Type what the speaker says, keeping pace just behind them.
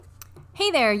Hey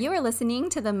there, you are listening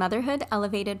to the Motherhood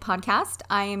Elevated podcast.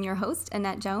 I am your host,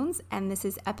 Annette Jones, and this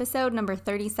is episode number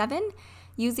 37,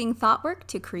 Using Thought Work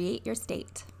to Create Your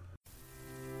State.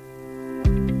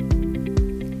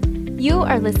 You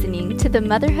are listening to the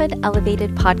Motherhood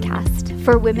Elevated podcast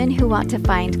for women who want to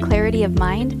find clarity of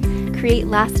mind, create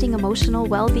lasting emotional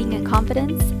well-being and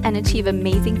confidence, and achieve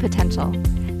amazing potential.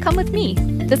 Come with me.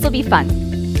 This will be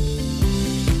fun.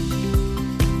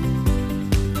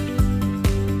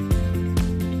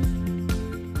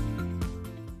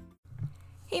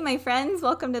 Hey, my friends,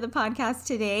 welcome to the podcast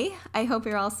today. I hope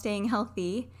you're all staying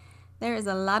healthy. There is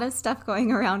a lot of stuff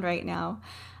going around right now.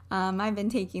 I've been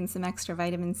taking some extra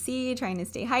vitamin C, trying to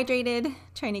stay hydrated,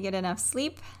 trying to get enough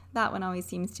sleep. That one always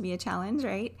seems to be a challenge,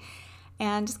 right?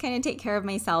 And just kind of take care of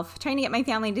myself, trying to get my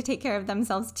family to take care of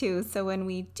themselves too. So when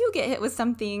we do get hit with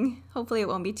something, hopefully it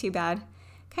won't be too bad.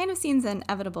 Kind of seems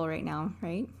inevitable right now,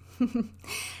 right?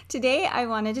 Today, I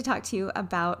wanted to talk to you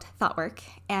about thought work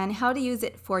and how to use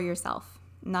it for yourself,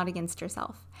 not against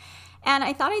yourself. And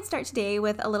I thought I'd start today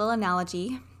with a little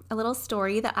analogy, a little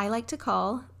story that I like to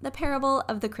call the parable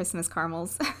of the Christmas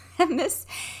caramels. And this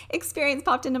experience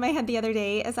popped into my head the other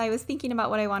day as I was thinking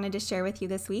about what I wanted to share with you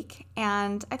this week.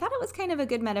 And I thought it was kind of a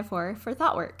good metaphor for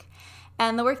thought work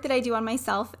and the work that I do on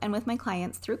myself and with my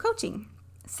clients through coaching.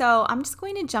 So I'm just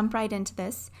going to jump right into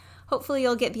this. Hopefully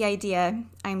you'll get the idea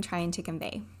I'm trying to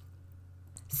convey.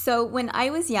 So when I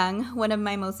was young, one of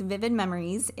my most vivid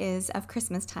memories is of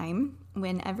Christmas time,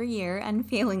 when every year,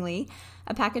 unfailingly,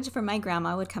 a package from my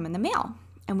grandma would come in the mail.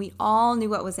 And we all knew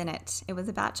what was in it. It was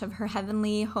a batch of her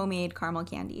heavenly homemade caramel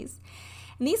candies.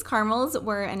 And these caramels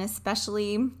were an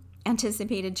especially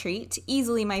anticipated treat,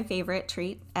 easily my favorite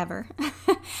treat ever.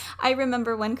 I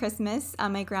remember one Christmas,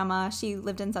 my grandma, she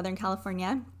lived in Southern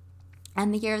California,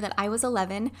 and the year that I was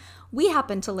 11, we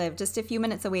happened to live just a few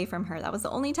minutes away from her. That was the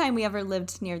only time we ever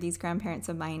lived near these grandparents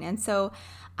of mine. And so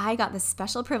I got the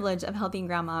special privilege of helping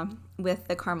Grandma with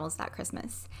the caramels that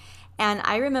Christmas. And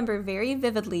I remember very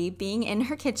vividly being in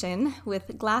her kitchen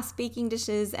with glass baking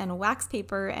dishes and wax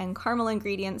paper and caramel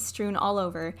ingredients strewn all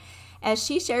over as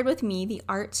she shared with me the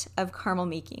art of caramel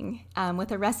making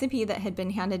with a recipe that had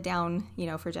been handed down,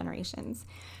 for generations.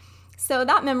 So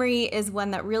that memory is one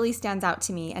that really stands out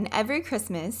to me. And every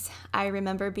Christmas, I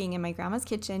remember being in my grandma's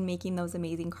kitchen making those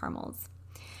amazing caramels.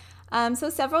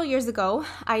 So several years ago,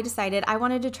 I decided I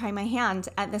wanted to try my hand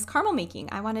at this caramel making.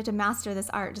 I wanted to master this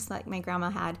art just like my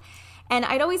grandma had. And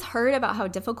I'd always heard about how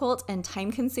difficult and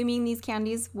time-consuming these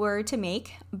candies were to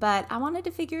make, but I wanted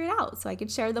to figure it out so I could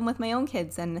share them with my own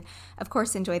kids and, of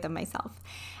course, enjoy them myself.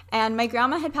 And my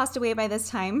grandma had passed away by this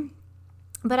time,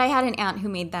 but I had an aunt who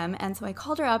made them, and so I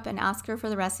called her up and asked her for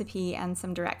the recipe and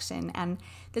some direction. And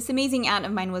this amazing aunt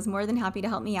of mine was more than happy to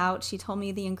help me out. She told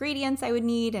me the ingredients I would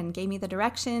need and gave me the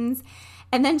directions.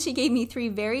 And then she gave me 3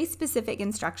 very specific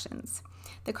instructions.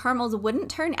 The caramels wouldn't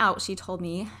turn out, she told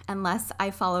me, unless I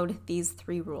followed these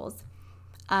 3 rules.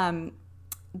 The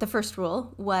first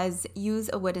rule was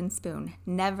use a wooden spoon,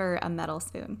 never a metal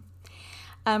spoon.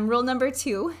 Rule number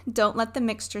 2, don't let the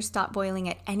mixture stop boiling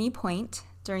at any point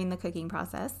during the cooking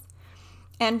process.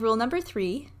 And rule number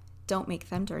 3, don't make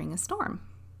them during a storm.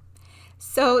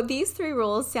 So these 3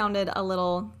 rules sounded a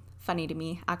little funny to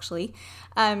me, actually.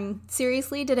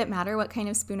 Seriously, did it matter what kind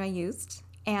of spoon I used?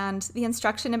 And the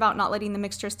instruction about not letting the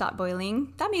mixture stop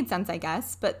boiling, that made sense, I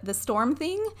guess. But the storm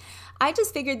thing, I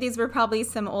just figured these were probably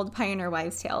some old pioneer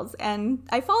wives' tales. And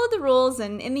I followed the rules,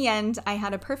 and in the end, I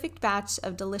had a perfect batch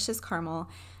of delicious caramel,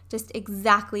 just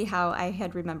exactly how I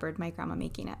had remembered my grandma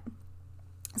making it.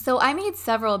 So I made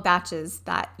several batches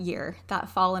that year, that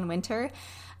fall and winter.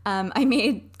 I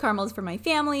made caramels for my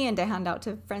family and to hand out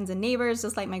to friends and neighbors,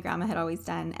 just like my grandma had always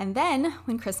done. And then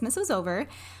when Christmas was over,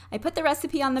 I put the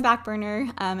recipe on the back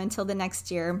burner until the next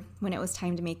year when it was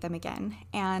time to make them again.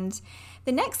 And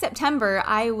the next September,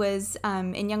 I was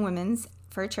in Young Women's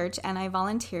for a church, and I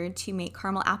volunteered to make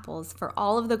caramel apples for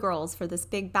all of the girls for this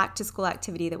big back-to-school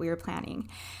activity that we were planning.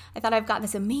 I thought, I've got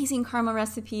this amazing caramel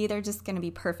recipe. They're just going to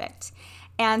be perfect.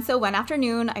 And so one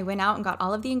afternoon, I went out and got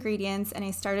all of the ingredients, and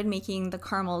I started making the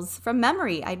caramels from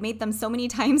memory. I'd made them so many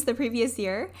times the previous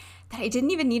year that I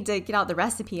didn't even need to get out the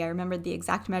recipe. I remembered the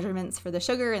exact measurements for the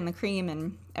sugar and the cream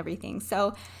and everything.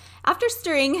 So after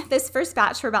stirring this first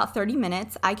batch for about 30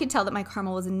 minutes, I could tell that my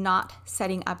caramel was not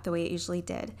setting up the way it usually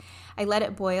did. I let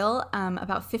it boil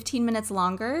about 15 minutes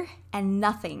longer and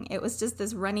nothing. It was just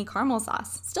this runny caramel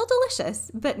sauce. Still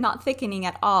delicious, but not thickening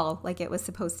at all like it was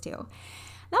supposed to.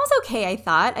 That was okay, I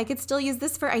thought. I could still use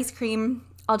this for ice cream.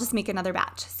 I'll just make another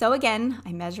batch. So again,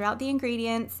 I measure out the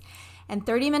ingredients, and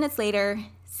 30 minutes later,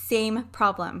 same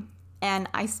problem. And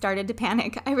I started to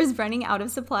panic. I was running out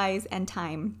of supplies and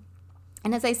time.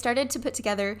 And as I started to put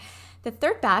together the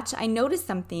third batch, I noticed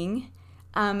something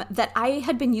that I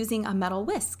had been using a metal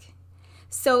whisk.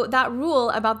 So that rule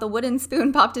about the wooden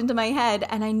spoon popped into my head,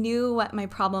 and I knew what my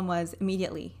problem was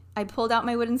immediately. I pulled out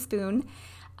my wooden spoon,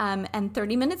 and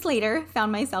 30 minutes later,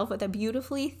 found myself with a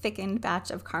beautifully thickened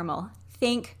batch of caramel.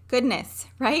 Thank goodness,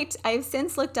 right? I've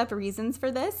since looked up reasons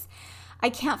for this. I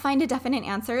can't find a definite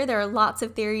answer. There are lots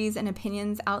of theories and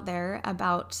opinions out there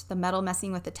about the metal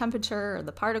messing with the temperature or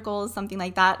the particles, something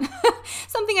like that.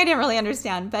 Something I didn't really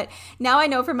understand. But now I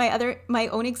know from my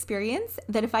own experience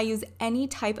that if I use any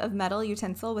type of metal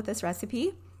utensil with this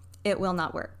recipe, it will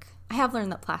not work. I have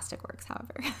learned that plastic works,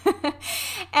 however.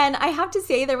 And I have to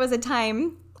say there was a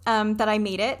time that I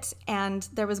made it, and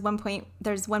there's one point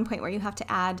where you have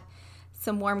to add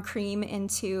some warm cream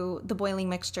into the boiling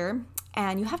mixture,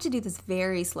 and you have to do this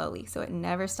very slowly so it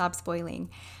never stops boiling.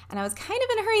 And I was kind of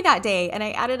in a hurry that day, and I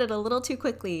added it a little too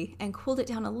quickly and cooled it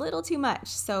down a little too much,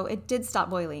 so it did stop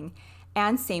boiling.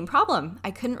 And same problem, I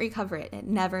couldn't recover it. It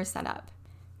never set up.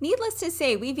 Needless to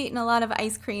say, we've eaten a lot of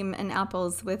ice cream and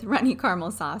apples with runny caramel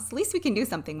sauce. At least we can do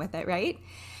something with it, right?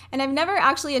 And I've never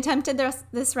actually attempted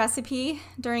this recipe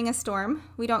during a storm.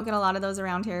 We don't get a lot of those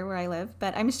around here where I live,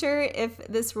 but I'm sure if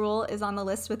this rule is on the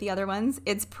list with the other ones,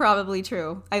 it's probably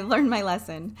true. I've learned my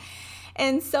lesson.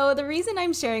 And so the reason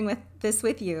I'm sharing this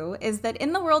with you is that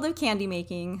in the world of candy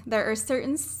making, there are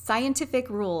certain scientific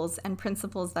rules and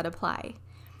principles that apply.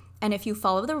 And if you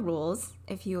follow the rules,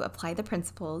 if you apply the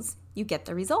principles, you get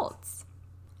the results.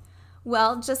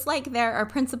 Well, just like there are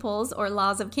principles or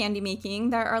laws of candy making,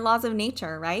 there are laws of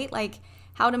nature, right? Like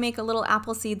how to make a little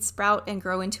apple seed sprout and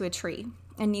grow into a tree,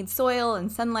 and needs soil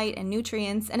and sunlight and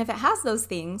nutrients. And if it has those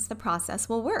things, the process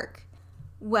will work.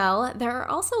 Well, there are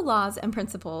also laws and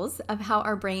principles of how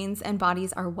our brains and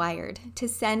bodies are wired to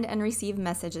send and receive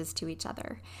messages to each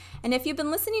other. And if you've been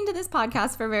listening to this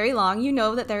podcast for very long, you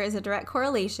know that there is a direct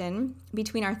correlation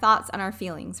between our thoughts and our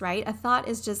feelings, right? A thought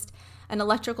is just an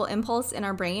electrical impulse in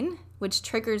our brain, which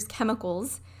triggers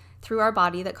chemicals through our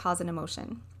body that cause an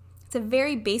emotion. It's a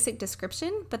very basic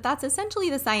description, but that's essentially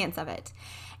the science of it.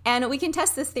 And we can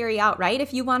test this theory out, right?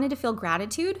 If you wanted to feel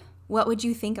gratitude, what would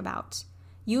you think about?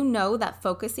 You know that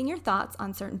focusing your thoughts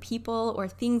on certain people or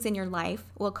things in your life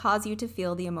will cause you to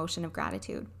feel the emotion of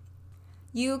gratitude.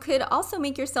 You could also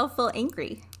make yourself feel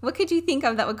angry. What could you think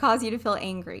of that would cause you to feel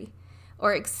angry?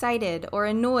 Or excited, or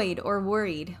annoyed, or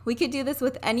worried. We could do this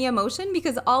with any emotion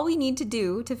because all we need to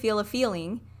do to feel a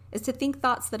feeling is to think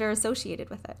thoughts that are associated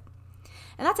with it.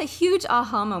 And that's a huge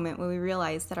aha moment when we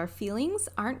realize that our feelings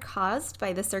aren't caused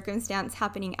by the circumstance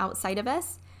happening outside of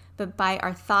us, but by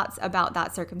our thoughts about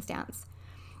that circumstance.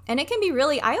 And it can be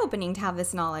really eye-opening to have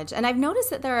this knowledge. And I've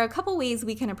noticed that there are a couple ways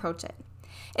we can approach it.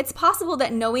 It's possible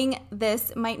that knowing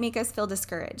this might make us feel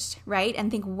discouraged, right? And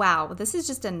think, wow, this is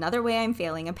just another way I'm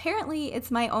failing. Apparently,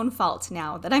 it's my own fault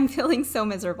now that I'm feeling so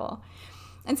miserable.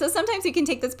 And so sometimes we can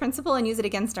take this principle and use it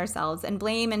against ourselves and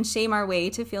blame and shame our way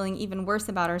to feeling even worse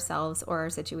about ourselves or our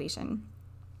situation.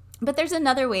 But there's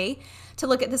another way to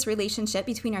look at this relationship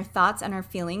between our thoughts and our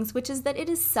feelings, which is that it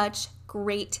is such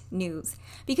great news.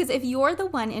 Because if you're the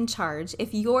one in charge,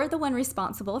 if you're the one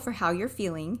responsible for how you're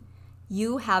feeling,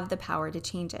 you have the power to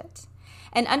change it.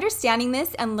 And understanding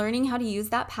this and learning how to use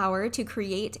that power to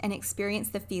create and experience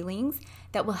the feelings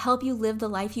that will help you live the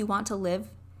life you want to live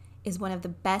is one of the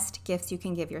best gifts you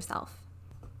can give yourself.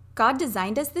 God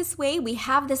designed us this way. We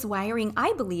have this wiring,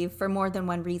 I believe, for more than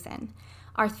one reason.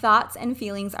 Our thoughts and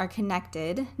feelings are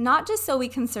connected, not just so we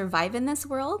can survive in this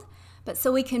world, but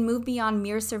so we can move beyond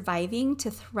mere surviving to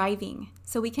thriving,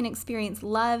 so we can experience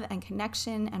love and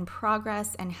connection and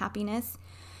progress and happiness.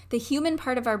 The human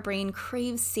part of our brain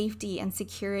craves safety and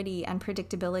security and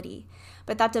predictability,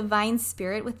 but that divine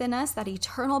spirit within us, that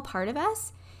eternal part of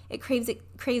us, it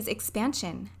craves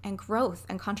expansion and growth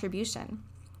and contribution.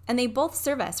 And they both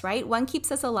serve us, right? One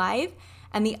keeps us alive,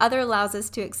 and the other allows us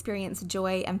to experience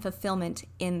joy and fulfillment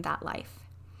in that life.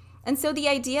 And so the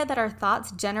idea that our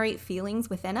thoughts generate feelings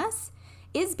within us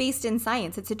is based in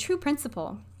science. It's a true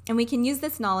principle, and we can use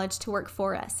this knowledge to work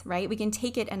for us, right? We can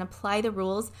take it and apply the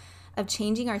rules of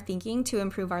changing our thinking to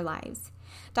improve our lives.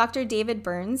 Dr. David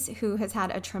Burns, who has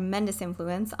had a tremendous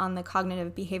influence on the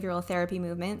cognitive behavioral therapy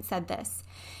movement, said this: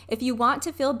 "If you want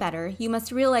to feel better, you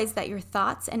must realize that your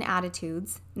thoughts and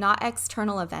attitudes, not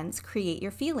external events, create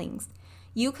your feelings.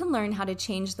 You can learn how to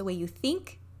change the way you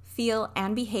think, feel,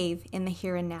 and behave in the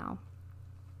here and now."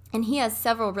 And he has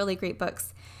several really great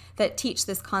books that teach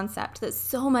this concept, that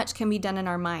so much can be done in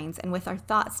our minds and with our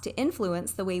thoughts to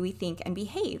influence the way we think and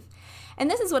behave. And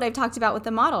this is what I've talked about with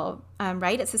the model,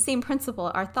 right? It's the same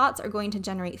principle. Our thoughts are going to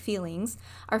generate feelings.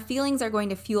 Our feelings are going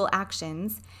to fuel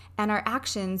actions, and our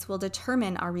actions will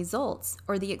determine our results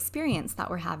or the experience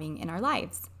that we're having in our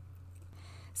lives.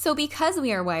 So because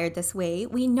we are wired this way,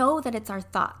 we know that it's our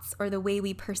thoughts or the way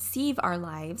we perceive our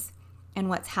lives and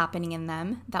what's happening in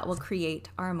them that will create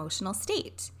our emotional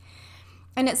state.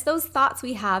 And it's those thoughts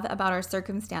we have about our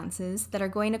circumstances that are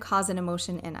going to cause an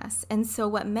emotion in us. And so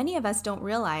what many of us don't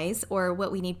realize, or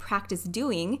what we need practice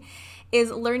doing, is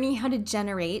learning how to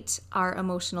generate our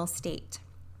emotional state,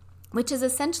 which is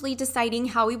essentially deciding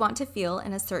how we want to feel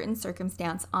in a certain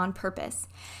circumstance on purpose.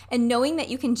 And knowing that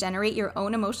you can generate your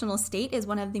own emotional state is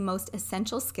one of the most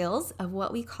essential skills of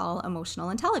what we call emotional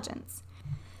intelligence.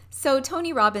 So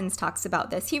Tony Robbins talks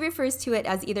about this. He refers to it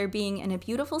as either being in a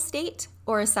beautiful state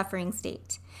or a suffering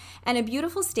state. And a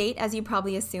beautiful state, as you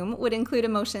probably assume, would include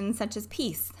emotions such as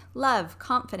peace, love,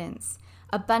 confidence,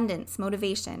 abundance,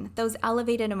 motivation, those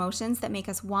elevated emotions that make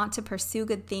us want to pursue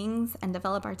good things and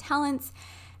develop our talents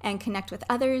and connect with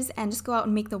others and just go out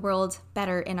and make the world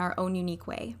better in our own unique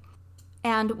way.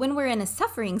 And when we're in a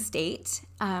suffering state,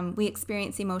 we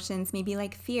experience emotions maybe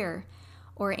like fear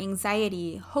or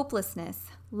anxiety, hopelessness,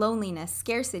 loneliness,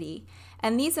 scarcity,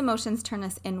 and these emotions turn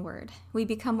us inward. We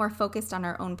become more focused on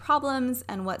our own problems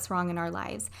and what's wrong in our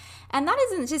lives. And that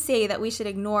isn't to say that we should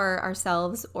ignore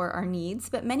ourselves or our needs,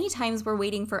 but many times we're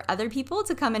waiting for other people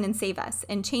to come in and save us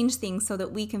and change things so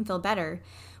that we can feel better,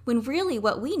 when really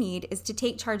what we need is to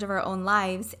take charge of our own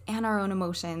lives and our own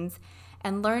emotions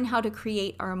and learn how to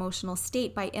create our emotional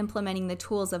state by implementing the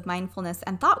tools of mindfulness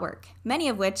and thought work, many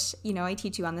of which, I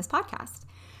teach you on this podcast.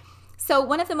 So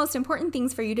one of the most important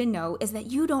things for you to know is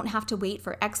that you don't have to wait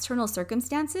for external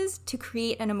circumstances to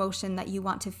create an emotion that you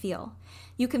want to feel.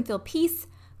 You can feel peace,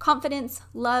 confidence,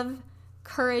 love,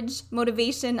 courage,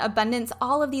 motivation, abundance.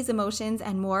 All of these emotions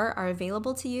and more are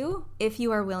available to you if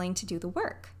you are willing to do the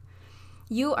work.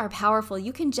 You are powerful.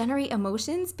 You can generate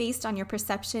emotions based on your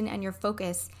perception and your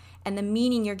focus and the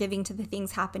meaning you're giving to the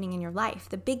things happening in your life,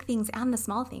 the big things and the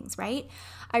small things, right?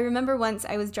 I remember once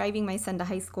I was driving my son to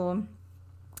high school.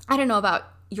 I don't know about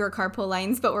your carpool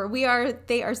lines, but where we are,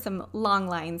 they are some long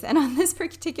lines. And on this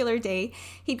particular day,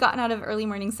 he'd gotten out of early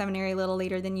morning seminary a little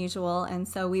later than usual, and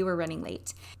so we were running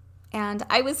late. And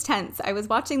I was tense. I was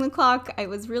watching the clock. I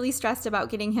was really stressed about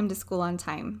getting him to school on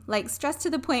time, like stressed to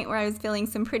the point where I was feeling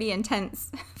some pretty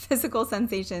intense physical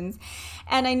sensations.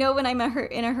 And I know when I'm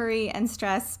in a hurry and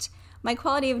stressed, my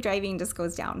quality of driving just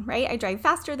goes down, right? I drive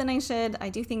faster than I should. I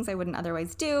do things I wouldn't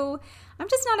otherwise do. I'm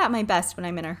just not at my best when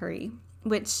I'm in a hurry,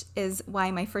 which is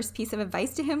why my first piece of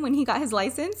advice to him when he got his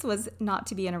license was not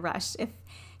to be in a rush. If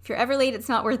you're ever late, it's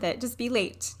not worth it. Just be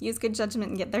late. Use good judgment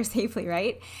and get there safely,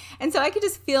 right? And so I could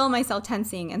just feel myself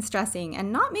tensing and stressing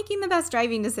and not making the best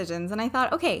driving decisions. And I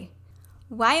thought, okay,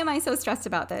 why am I so stressed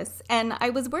about this? And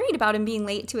I was worried about him being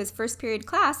late to his first period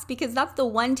class because that's the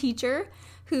one teacher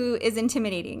who is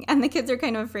intimidating and the kids are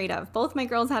kind of afraid of. Both my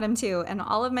girls had him too, and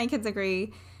all of my kids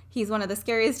agree he's one of the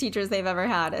scariest teachers they've ever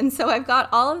had. And so I've got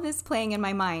all of this playing in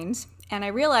my mind. And I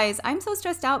realize I'm so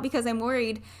stressed out because I'm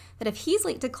worried that if he's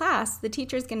late to class, the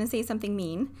teacher's going to say something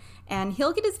mean and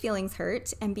he'll get his feelings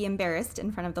hurt and be embarrassed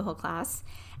in front of the whole class.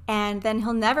 And then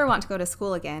he'll never want to go to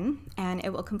school again and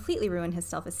it will completely ruin his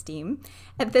self-esteem.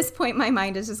 At this point, my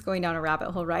mind is just going down a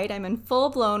rabbit hole, right? I'm in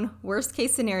full-blown worst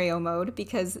case scenario mode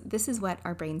because this is what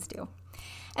our brains do.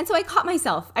 And so I caught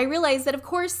myself. I realized that, of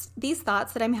course, these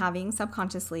thoughts that I'm having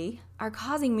subconsciously are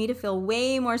causing me to feel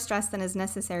way more stress than is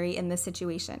necessary in this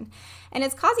situation. And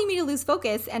it's causing me to lose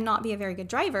focus and not be a very good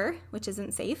driver, which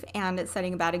isn't safe, and it's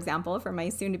setting a bad example for my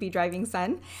soon-to-be driving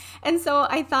son. And so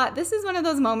I thought, this is one of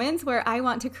those moments where I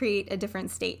want to create a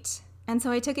different state. And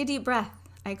so I took a deep breath.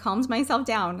 I calmed myself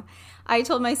down. I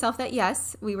told myself that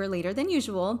yes, we were later than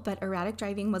usual, but erratic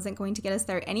driving wasn't going to get us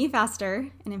there any faster.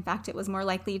 And in fact, it was more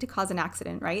likely to cause an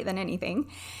accident, right, than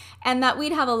anything. And that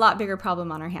we'd have a lot bigger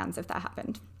problem on our hands if that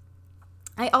happened.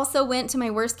 I also went to my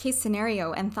worst case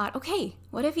scenario and thought, okay,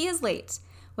 what if he is late?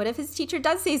 What if his teacher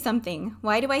does say something?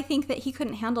 Why do I think that he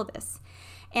couldn't handle this?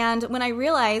 And when I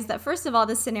realized that, first of all,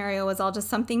 this scenario was all just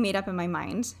something made up in my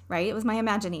mind, right? It was my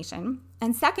imagination.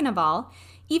 And second of all,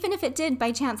 even if it did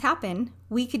by chance happen,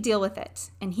 we could deal with it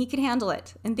and he could handle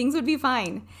it and things would be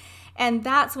fine. And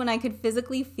that's when I could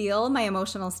physically feel my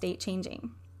emotional state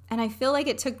changing. And I feel like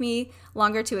it took me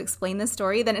longer to explain this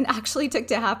story than it actually took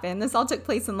to happen. This all took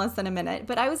place in less than a minute,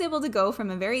 but I was able to go from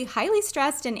a very highly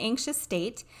stressed and anxious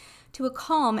state to a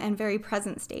calm and very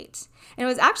present state. And it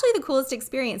was actually the coolest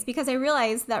experience because I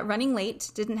realized that running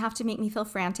late didn't have to make me feel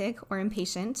frantic or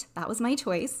impatient. That was my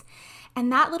choice. And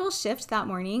that little shift that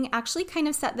morning actually kind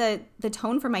of set the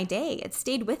tone for my day. It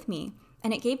stayed with me.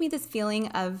 And it gave me this feeling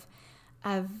of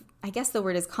I guess the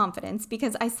word is confidence,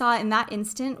 because I saw in that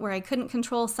instant where I couldn't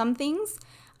control some things,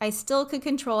 I still could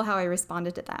control how I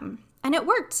responded to them. And it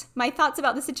worked. My thoughts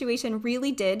about the situation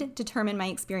really did determine my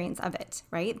experience of it,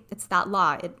 right? It's that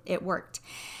law. It worked.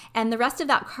 And the rest of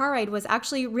that car ride was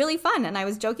actually really fun. And I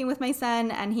was joking with my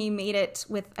son, and he made it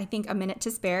with, I think, a minute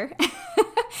to spare.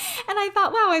 And I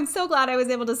thought, wow, I'm so glad I was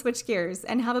able to switch gears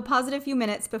and have a positive few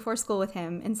minutes before school with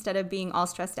him instead of being all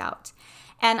stressed out.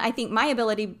 And I think my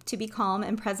ability to be calm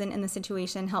and present in the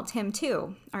situation helped him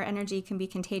too. Our energy can be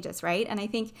contagious, right? And I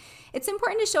think it's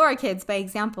important to show our kids by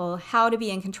example how to be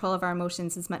in control of our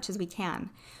emotions as much as we can.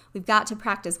 We've got to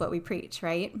practice what we preach,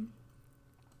 right?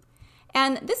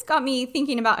 And this got me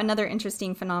thinking about another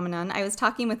interesting phenomenon. I was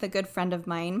talking with a good friend of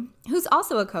mine who's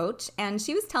also a coach, and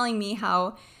she was telling me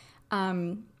how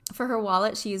for her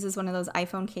wallet, she uses one of those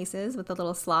iPhone cases with the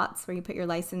little slots where you put your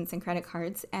license and credit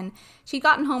cards. And she'd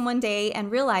gotten home one day and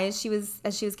realized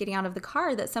as she was getting out of the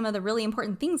car, that some of the really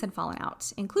important things had fallen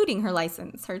out, including her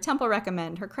license, her Temple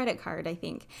Recommend, her credit card, I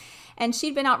think. And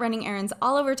she'd been out running errands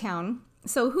all over town.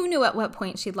 So who knew at what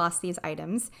point she'd lost these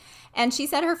items? And she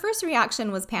said her first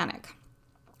reaction was panic.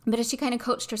 But as she kind of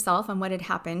coached herself on what had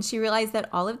happened, she realized that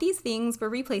all of these things were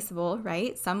replaceable,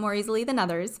 right? Some more easily than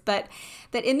others, but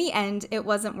that in the end, it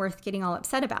wasn't worth getting all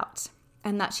upset about.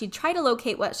 And that she'd try to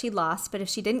locate what she'd lost, but if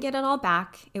she didn't get it all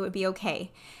back, it would be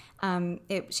okay.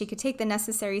 She could take the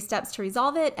necessary steps to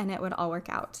resolve it, and it would all work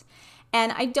out.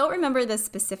 And I don't remember the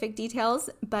specific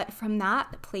details, but from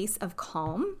that place of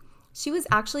calm, she was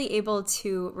actually able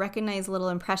to recognize little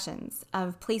impressions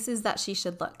of places that she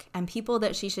should look and people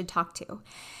that she should talk to.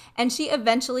 And she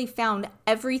eventually found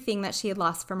everything that she had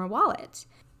lost from her wallet.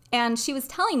 And she was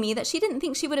telling me that she didn't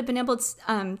think she would have been able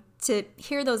to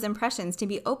hear those impressions, to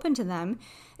be open to them,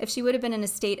 if she would have been in a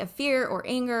state of fear or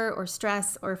anger or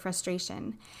stress or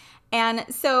frustration. And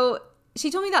so she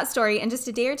told me that story, and just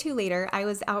a day or two later, I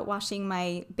was out washing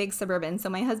my big Suburban so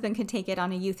my husband could take it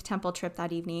on a youth temple trip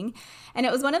that evening. And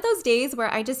it was one of those days where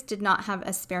I just did not have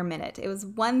a spare minute. It was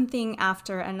one thing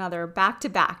after another, back to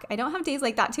back. I don't have days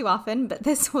like that too often, but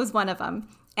this was one of them.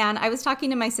 And I was talking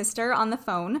to my sister on the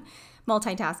phone,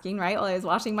 multitasking, right, while I was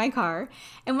washing my car.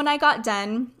 And when I got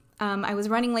done, I was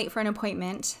running late for an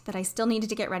appointment that I still needed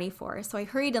to get ready for. So I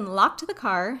hurried and locked the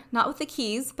car, not with the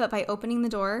keys, but by opening the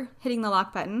door, hitting the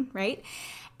lock button, right?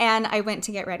 And I went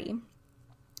to get ready.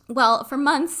 Well, for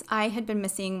months, I had been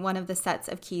missing one of the sets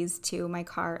of keys to my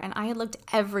car, and I had looked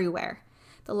everywhere.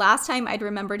 The last time I'd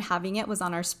remembered having it was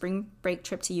on our spring break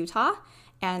trip to Utah,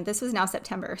 and this was now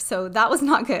September, so that was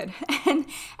not good. And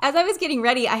as I was getting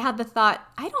ready, I had the thought,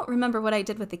 I don't remember what I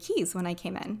did with the keys when I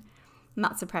came in. I'm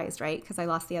not surprised, right? Because I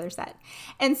lost the other set.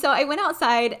 And so I went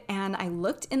outside and I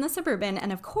looked in the Suburban,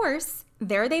 and of course,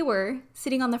 there they were,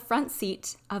 sitting on the front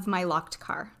seat of my locked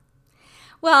car.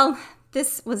 Well,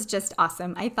 this was just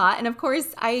awesome, I thought. And of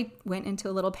course, I went into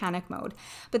a little panic mode.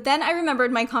 But then I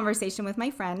remembered my conversation with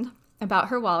my friend about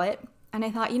her wallet, and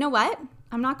I thought, you know what?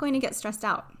 I'm not going to get stressed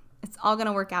out. It's all going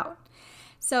to work out.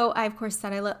 So I, of course,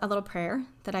 said a little prayer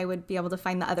that I would be able to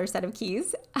find the other set of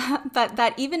keys, but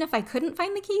that even if I couldn't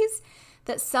find the keys,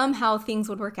 that somehow things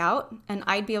would work out and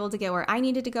I'd be able to get where I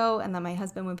needed to go, and that my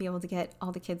husband would be able to get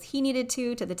all the kids he needed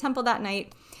to the temple that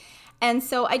night. And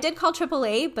so I did call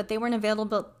AAA, but they weren't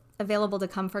available to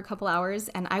come for a couple hours,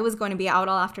 and I was going to be out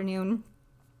all afternoon.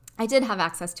 I did have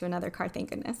access to another car, thank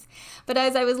goodness. But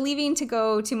as I was leaving to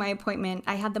go to my appointment,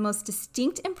 I had the most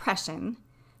distinct impression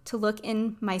to look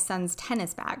in my son's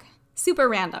tennis bag. Super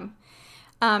random.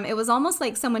 It was almost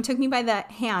like someone took me by the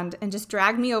hand and just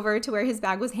dragged me over to where his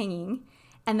bag was hanging.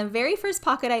 And the very first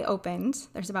pocket I opened,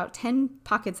 there's about 10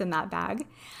 pockets in that bag,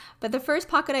 but the first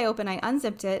pocket I opened, I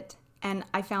unzipped it and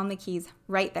I found the keys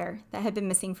right there that had been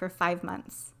missing for 5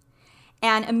 months.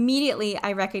 And immediately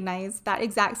I recognized that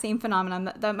exact same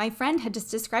phenomenon that my friend had just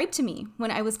described to me.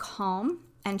 When I was calm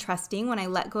and trusting, when I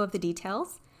let go of the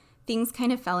details, things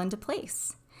kind of fell into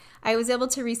place. I was able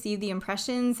to receive the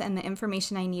impressions and the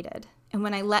information I needed. And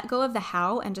when I let go of the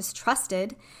how and just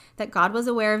trusted that God was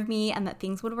aware of me and that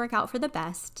things would work out for the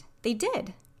best, they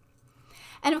did.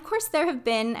 And of course, there have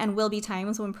been and will be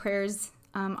times when prayers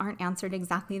aren't answered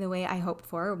exactly the way I hope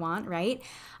for or want, right?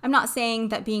 I'm not saying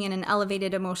that being in an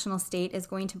elevated emotional state is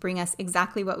going to bring us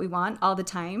exactly what we want all the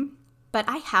time, but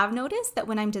I have noticed that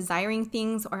when I'm desiring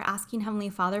things or asking Heavenly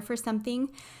Father for something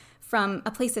from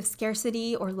a place of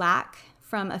scarcity or lack,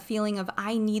 from a feeling of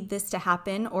I need this to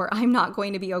happen or I'm not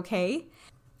going to be okay,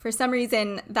 for some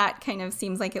reason that kind of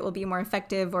seems like it will be more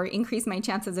effective or increase my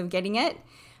chances of getting it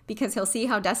because He'll see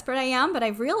how desperate I am. But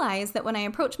I've realized that when I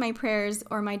approach my prayers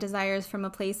or my desires from a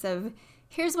place of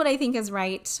here's what I think is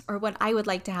right or what I would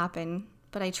like to happen,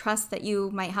 but I trust that you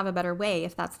might have a better way.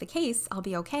 If that's the case, I'll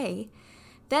be okay.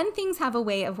 Then things have a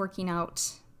way of working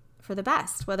out for the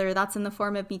best, whether that's in the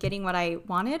form of me getting what I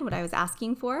wanted, what I was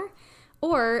asking for,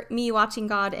 or me watching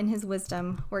God in his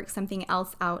wisdom work something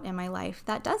else out in my life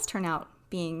that does turn out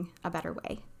being a better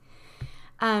way.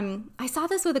 I saw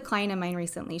this with a client of mine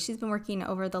recently. She's been working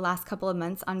over the last couple of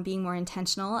months on being more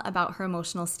intentional about her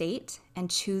emotional state and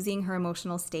choosing her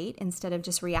emotional state instead of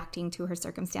just reacting to her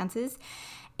circumstances.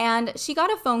 And she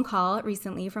got a phone call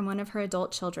recently from one of her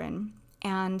adult children.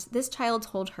 And this child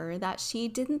told her that she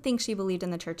didn't think she believed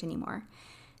in the church anymore,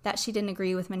 that she didn't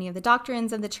agree with many of the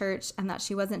doctrines of the church, and that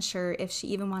she wasn't sure if she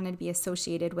even wanted to be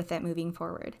associated with it moving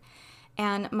forward.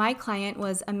 And my client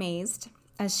was amazed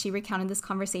as she recounted this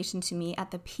conversation to me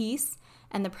at the peace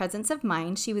and the presence of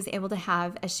mind she was able to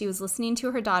have as she was listening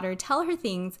to her daughter tell her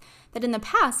things that in the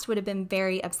past would have been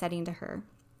very upsetting to her.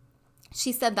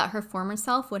 She said that her former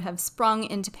self would have sprung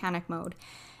into panic mode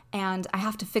and I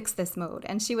have to fix this mode.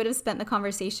 And she would have spent the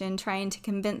conversation trying to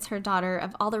convince her daughter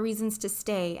of all the reasons to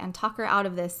stay and talk her out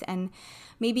of this and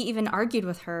maybe even argued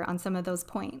with her on some of those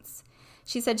points.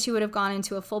 She said she would have gone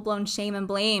into a full-blown shame and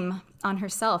blame on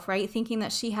herself, right? Thinking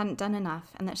that she hadn't done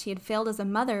enough and that she had failed as a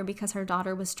mother because her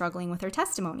daughter was struggling with her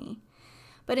testimony.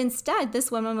 But instead, this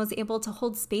woman was able to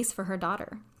hold space for her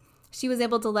daughter. She was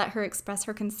able to let her express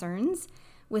her concerns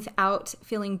without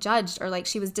feeling judged or like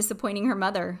she was disappointing her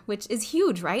mother, which is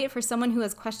huge, right? For someone who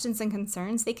has questions and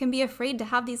concerns, they can be afraid to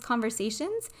have these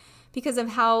conversations because of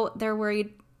how they're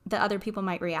worried that other people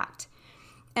might react.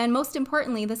 And most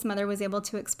importantly, this mother was able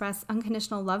to express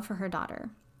unconditional love for her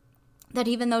daughter. That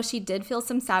even though she did feel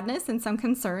some sadness and some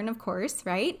concern, of course,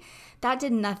 right? That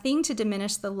did nothing to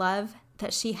diminish the love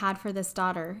that she had for this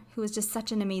daughter, who was just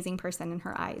such an amazing person in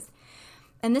her eyes.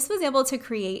 And this was able to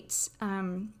create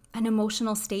an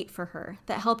emotional state for her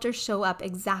that helped her show up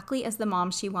exactly as the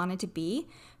mom she wanted to be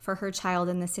for her child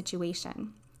in this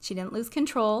situation. She didn't lose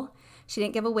control. She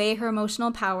didn't give away her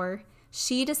emotional power.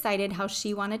 She decided how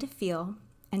she wanted to feel,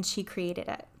 and she created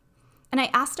it. And I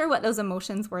asked her what those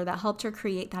emotions were that helped her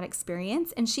create that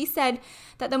experience. And she said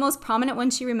that the most prominent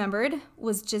one she remembered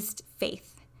was just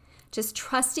faith, just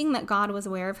trusting that God was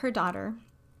aware of her daughter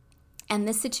and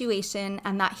this situation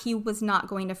and that he was not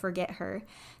going to forget her,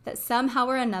 that somehow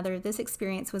or another this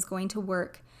experience was going to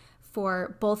work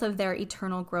for both of their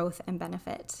eternal growth and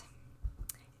benefit.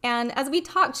 And as we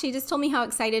talked, she just told me how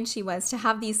excited she was to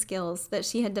have these skills that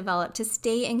she had developed to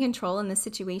stay in control in this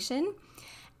situation.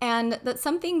 And that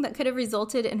something that could have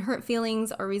resulted in hurt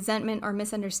feelings or resentment or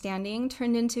misunderstanding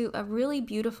turned into a really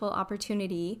beautiful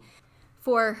opportunity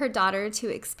for her daughter to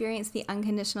experience the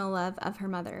unconditional love of her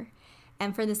mother.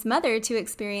 And for this mother to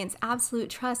experience absolute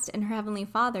trust in her Heavenly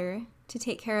Father to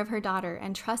take care of her daughter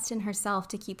and trust in herself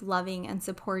to keep loving and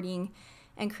supporting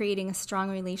and creating a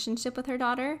strong relationship with her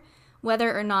daughter,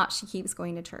 whether or not she keeps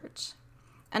going to church.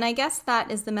 And I guess that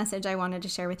is the message I wanted to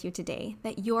share with you today,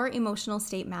 that your emotional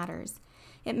state matters.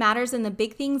 It matters in the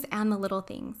big things and the little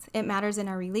things. It matters in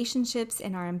our relationships,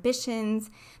 in our ambitions,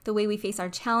 the way we face our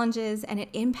challenges, and it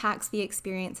impacts the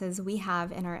experiences we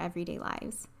have in our everyday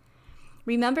lives.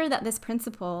 Remember that this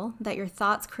principle, that your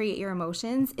thoughts create your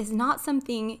emotions, is not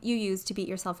something you use to beat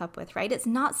yourself up with, right? It's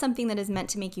not something that is meant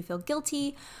to make you feel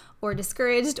guilty or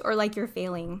discouraged or like you're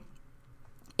failing.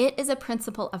 It is a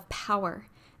principle of power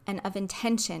and of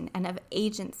intention and of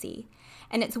agency.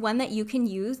 And it's one that you can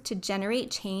use to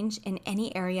generate change in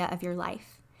any area of your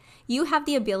life. You have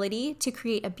the ability to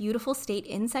create a beautiful state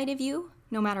inside of you,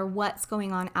 no matter what's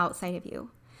going on outside of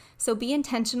you. So be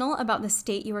intentional about the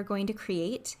state you are going to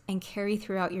create and carry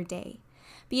throughout your day.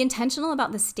 Be intentional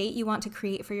about the state you want to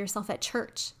create for yourself at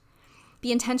church.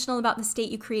 Be intentional about the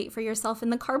state you create for yourself in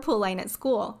the carpool line at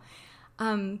school.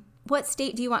 What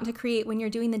state do you want to create when you're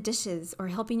doing the dishes or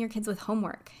helping your kids with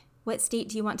homework? What state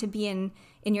do you want to be in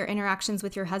your interactions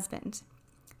with your husband?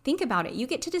 Think about it. You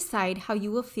get to decide how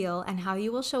you will feel and how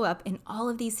you will show up in all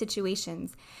of these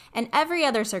situations and every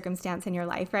other circumstance in your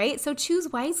life, right? So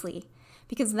choose wisely,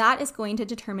 because that is going to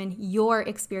determine your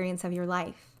experience of your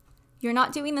life. You're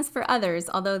not doing this for others,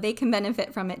 although they can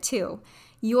benefit from it too.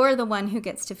 You're the one who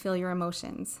gets to feel your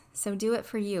emotions. So do it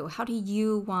for you. How do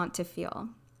you want to feel?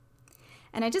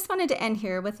 And I just wanted to end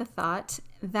here with the thought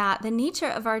that the nature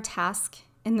of our task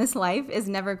in this life is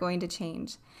never going to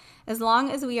change. As long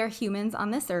as we are humans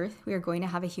on this earth, we are going to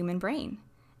have a human brain.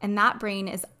 And that brain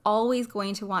is always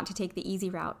going to want to take the easy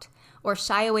route, or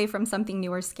shy away from something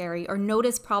new or scary, or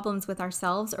notice problems with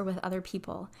ourselves or with other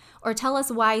people, or tell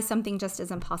us why something just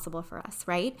isn't possible for us,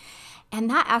 right? And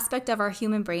that aspect of our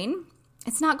human brain,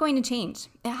 it's not going to change.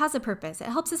 It has a purpose. It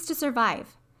helps us to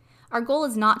survive. Our goal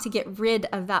is not to get rid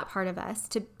of that part of us,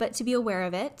 but to be aware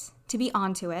of it, to be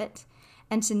onto it,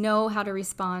 and to know how to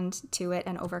respond to it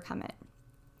and overcome it.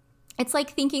 It's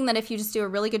like thinking that if you just do a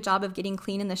really good job of getting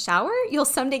clean in the shower, you'll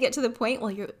someday get to the point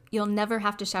where you'll never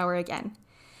have to shower again.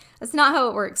 That's not how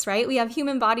it works, right? We have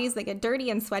human bodies that get dirty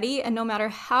and sweaty, and no matter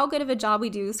how good of a job we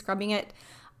do scrubbing it,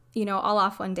 all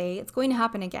off one day, it's going to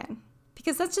happen again.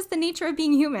 Because that's just the nature of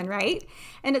being human, right?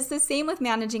 And it's the same with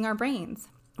managing our brains.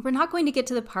 We're not going to get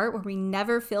to the part where we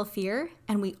never feel fear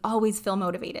and we always feel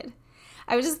motivated.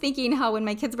 I was just thinking how when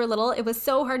my kids were little, it was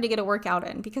so hard to get a workout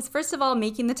in because first of all,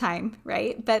 making the time,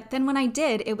 right? But then when I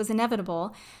did, it was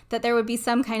inevitable that there would be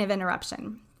some kind of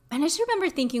interruption. And I just remember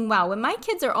thinking, wow, when my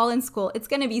kids are all in school, it's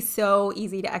going to be so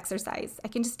easy to exercise. I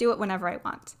can just do it whenever I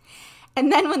want. And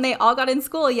then when they all got in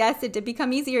school, yes, it did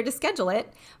become easier to schedule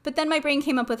it. But then my brain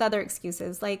came up with other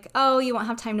excuses like, oh, you won't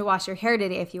have time to wash your hair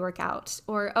today if you work out.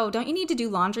 Or, oh, don't you need to do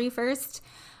laundry first?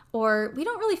 Or we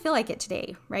don't really feel like it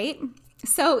today, right?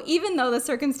 So even though the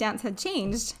circumstance had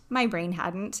changed, my brain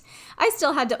hadn't. I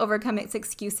still had to overcome its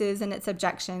excuses and its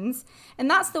objections. And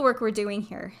that's the work we're doing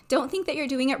here. Don't think that you're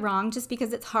doing it wrong just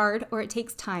because it's hard or it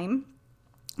takes time.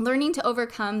 Learning to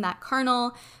overcome that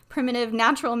carnal, primitive,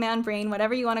 natural man brain,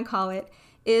 whatever you want to call it,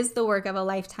 is the work of a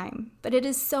lifetime. But it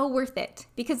is so worth it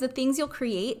because the things you'll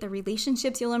create, the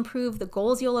relationships you'll improve, the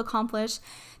goals you'll accomplish,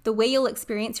 the way you'll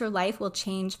experience your life will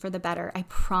change for the better. I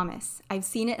promise. I've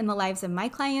seen it in the lives of my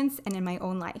clients and in my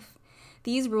own life.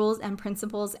 These rules and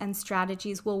principles and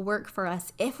strategies will work for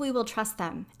us if we will trust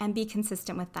them and be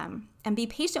consistent with them and be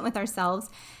patient with ourselves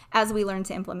as we learn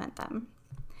to implement them.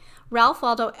 Ralph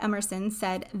Waldo Emerson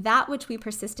said, "That which we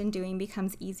persist in doing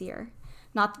becomes easier.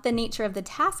 Not that the nature of the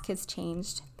task has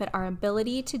changed, but our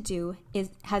ability to do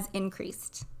has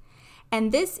increased."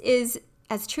 And this is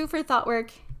as true for thought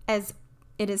work as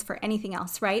it is for anything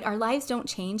else, right? Our lives don't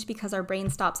change because our brain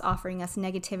stops offering us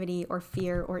negativity or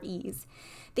fear or ease.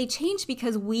 They change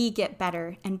because we get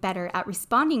better and better at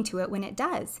responding to it when it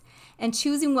does, and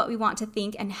choosing what we want to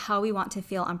think and how we want to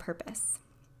feel on purpose.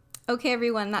 Okay,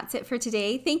 everyone, that's it for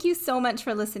today. Thank you so much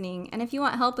for listening. And if you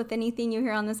want help with anything you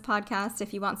hear on this podcast,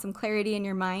 if you want some clarity in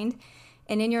your mind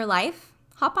and in your life,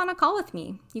 hop on a call with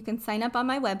me. You can sign up on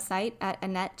my website at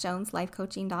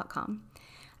AnnetteJonesLifeCoaching.com.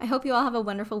 I hope you all have a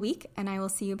wonderful week, and I will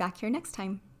see you back here next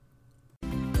time.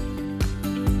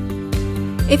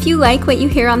 If you like what you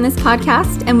hear on this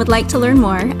podcast and would like to learn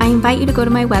more, I invite you to go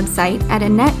to my website at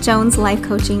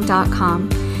AnnetteJonesLifeCoaching.com.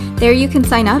 There you can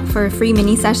sign up for a free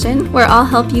mini session where I'll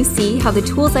help you see how the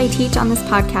tools I teach on this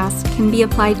podcast can be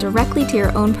applied directly to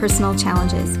your own personal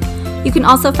challenges. You can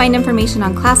also find information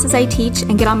on classes I teach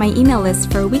and get on my email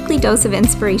list for a weekly dose of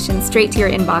inspiration straight to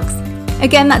your inbox.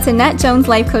 Again, that's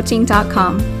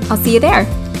AnnetteJonesLifeCoaching.com. I'll see you there.